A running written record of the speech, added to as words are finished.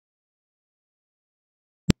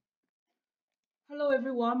Hello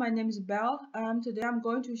everyone, my name is Belle. Today I'm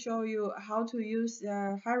going to show you how to use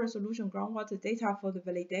high-resolution groundwater data for the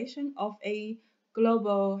validation of a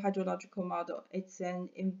global hydrological model. It's an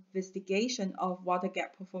investigation of water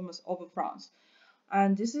gap performance over France.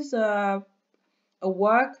 And this is a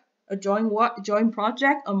joint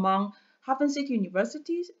project among HafenCity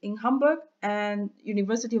universities in Hamburg and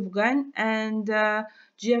University of Rennes and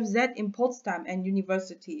GFZ in Potsdam and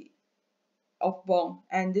University of Bonn,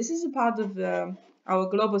 and this is a part of our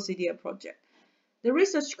Global CDA project. The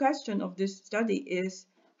research question of this study is,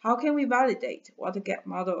 how can we validate water gap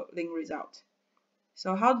modeling result?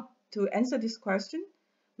 So how to answer this question?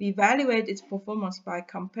 We evaluate its performance by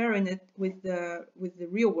comparing it with the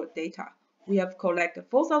real-world data. We have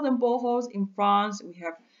collected 4,000 boreholes in France. We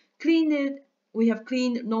have cleaned,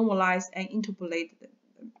 normalized, and interpolated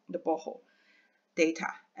the borehole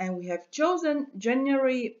data, and we have chosen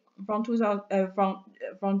January from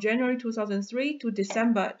January 2003 to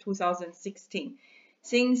December 2016.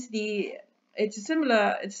 Since it's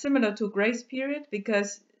similar to grace period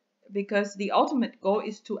because the ultimate goal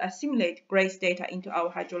is to assimilate grace data into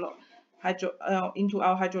our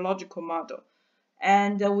hydrological model,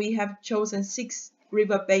 and we have chosen 6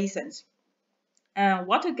 river basins.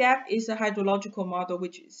 Water gap is a hydrological model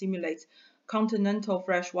which simulates continental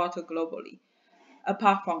freshwater globally,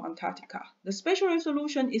 apart from Antarctica. The spatial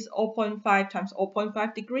resolution is 0.5 times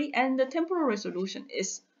 0.5 degree, and the temporal resolution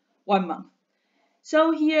is 1 month.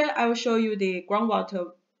 So here I will show you the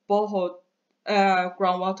groundwater borehole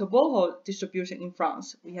distribution in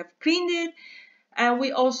France. We have cleaned it, and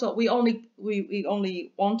we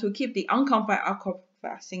only want to keep the unconfined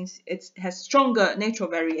aquifer since it has stronger natural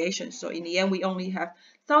variation. So in the end, we only have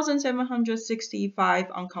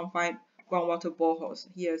 1,765 unconfined groundwater boreholes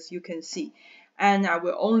here, as you can see. And I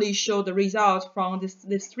will only show the results from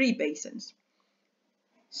these 3 basins.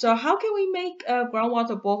 So how can we make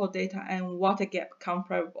groundwater borehole data and water gap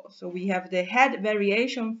comparable? So we have the head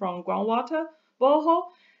variation from groundwater borehole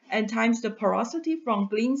and times the porosity from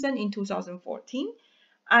Glinsen in 2014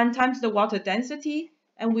 and times the water density,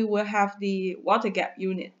 and we will have the water gap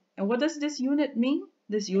unit. And what does this unit mean?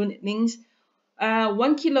 This unit means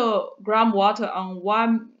 1 kilogram water on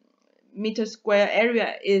 1 meter square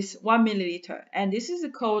area is 1 milliliter, and this is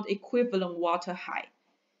called equivalent water height.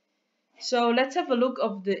 So let's have a look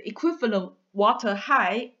of the equivalent water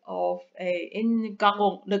height of in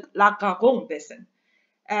La Garonne basin.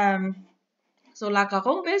 So La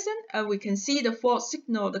Garonne basin, we can see the fault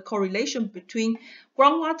signal, the correlation between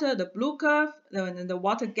groundwater, the blue curve, and the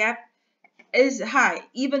water gap is high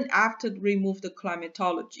even after remove the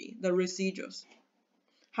climatology, the residuals.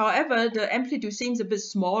 However, the amplitude seems a bit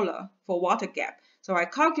smaller for water gap. So I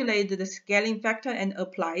calculated the scaling factor and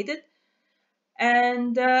applied it.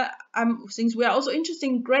 And since we are also interested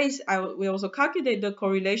in grace, we also calculate the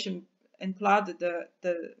correlation and plot the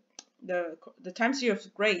time series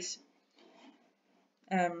of grace.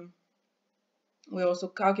 We also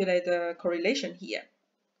calculate the correlation here.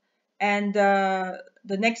 And the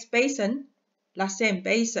next basin, La Seine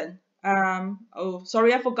basin. Oh,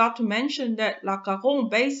 sorry, I forgot to mention that La Garonne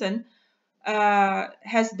basin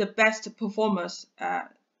has the best performance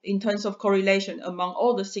in terms of correlation among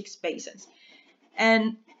all the 6 basins.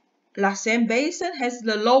 And La Seine basin has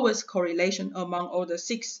the lowest correlation among all the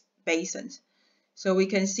 6 basins. So we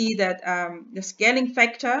can see that the scaling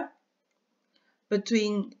factor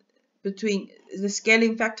between the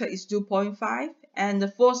scaling factor is 2.5, and the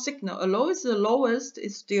force signal, although it's the lowest,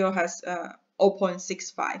 it still has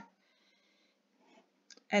 0.65.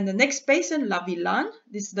 And the next basin, La Vilaine,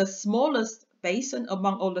 this is the smallest basin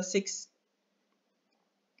among all the six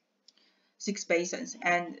basins.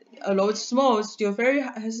 And although it's small, it still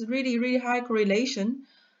has really high correlation.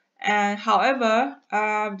 And however,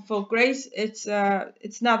 for grace, it's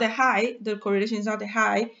not that high. The correlation is not that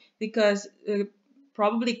high because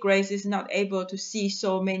probably grace is not able to see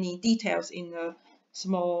so many details in the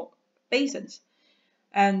small basins.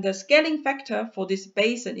 And the scaling factor for this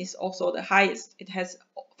basin is also the highest. It has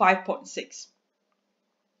 5.6.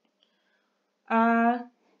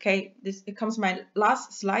 Okay, it comes to my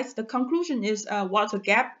last slide. The conclusion is water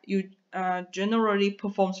gap generally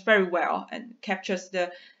performs very well and captures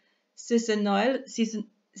the seasonality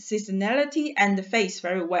and the phase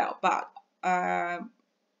very well, but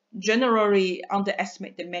generally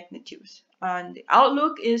underestimate the magnitudes. And the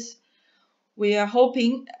outlook is we are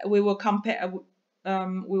hoping we will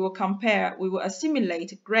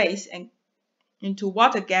assimilate grace into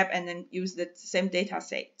water gap and then use the same data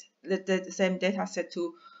set,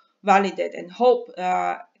 to validate, and hope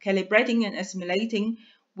calibrating and assimilating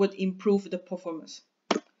would improve the performance.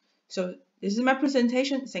 So this is my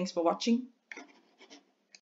presentation. Thanks for watching.